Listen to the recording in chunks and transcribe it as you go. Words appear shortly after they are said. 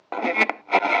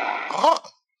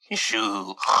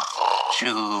Shoo.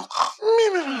 Shoo.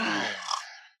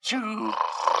 Shoo.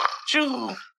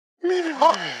 Shoo.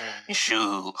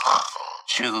 Shoo.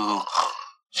 Shoo.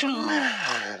 Shoo.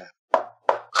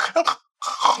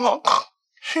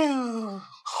 Shoo.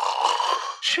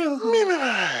 Shoo.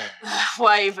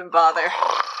 Why even bother?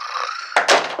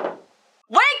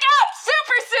 Wake up,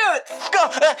 Supersuits!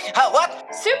 What?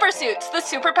 Supersuits, the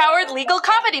superpowered legal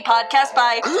comedy podcast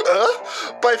by...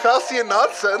 By Faustian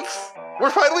Nonsense? We're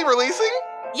finally releasing?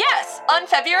 Yes, on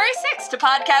February 6th to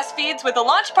podcast feeds with a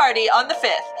launch party on the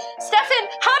 5th. Stefan,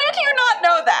 how did you not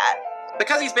know that?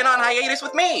 Because he's been on hiatus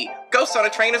with me. Ghost on a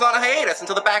Train is on a hiatus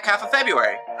until the back half of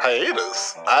February.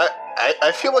 Hiatus?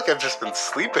 I feel like I've just been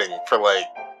sleeping for,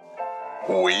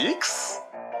 weeks?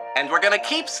 And we're gonna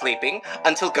keep sleeping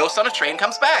until Ghost on a Train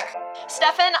comes back.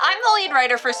 Stefan, I'm the lead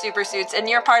writer for Supersuits, and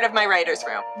you're part of my writer's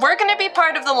room. We're going to be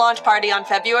part of the launch party on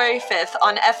February 5th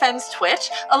on FN's Twitch,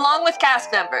 along with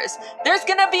cast members. There's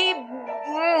going to be...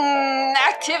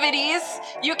 activities.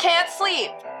 You can't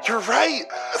sleep. You're right.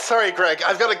 Sorry, Greg.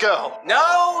 I've got to go.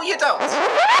 No, you don't.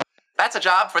 That's a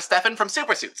job for Stefan from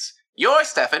Supersuits. You're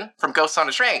Stefan from Ghost on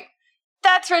a Train.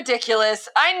 That's ridiculous.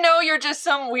 I know you're just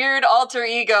some weird alter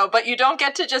ego, but you don't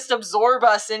get to just absorb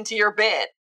us into your bit.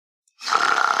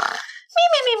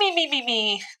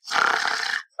 Me.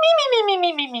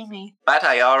 Me. But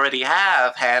I already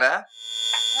have, Hannah.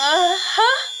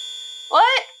 Huh?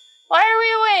 What? Why are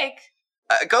we awake?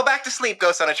 Go back to sleep,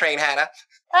 Ghost on a Train, Hannah.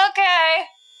 Okay.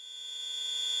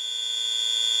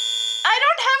 I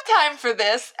don't have time for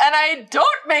this, and I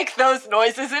don't make those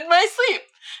noises in my sleep.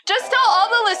 Just tell all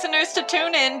the listeners to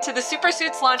tune in to the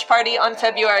Supersuits launch party on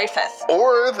February 5th.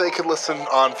 Or they could listen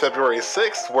on February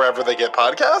 6th, wherever they get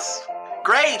podcasts.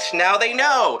 Great, now they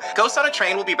know. Ghost on a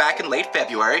Train will be back in late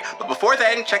February, but before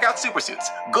then, check out Supersuits.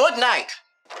 Good night.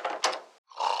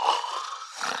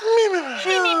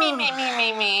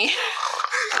 Me.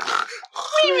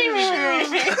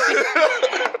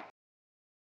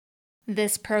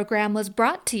 This program was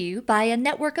brought to you by a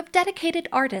network of dedicated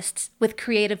artists with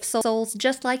creative souls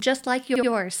just like yours.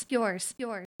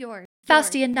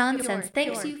 Faustian Nonsense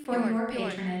thanks you for your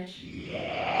patronage.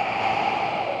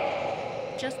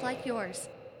 Just like yours.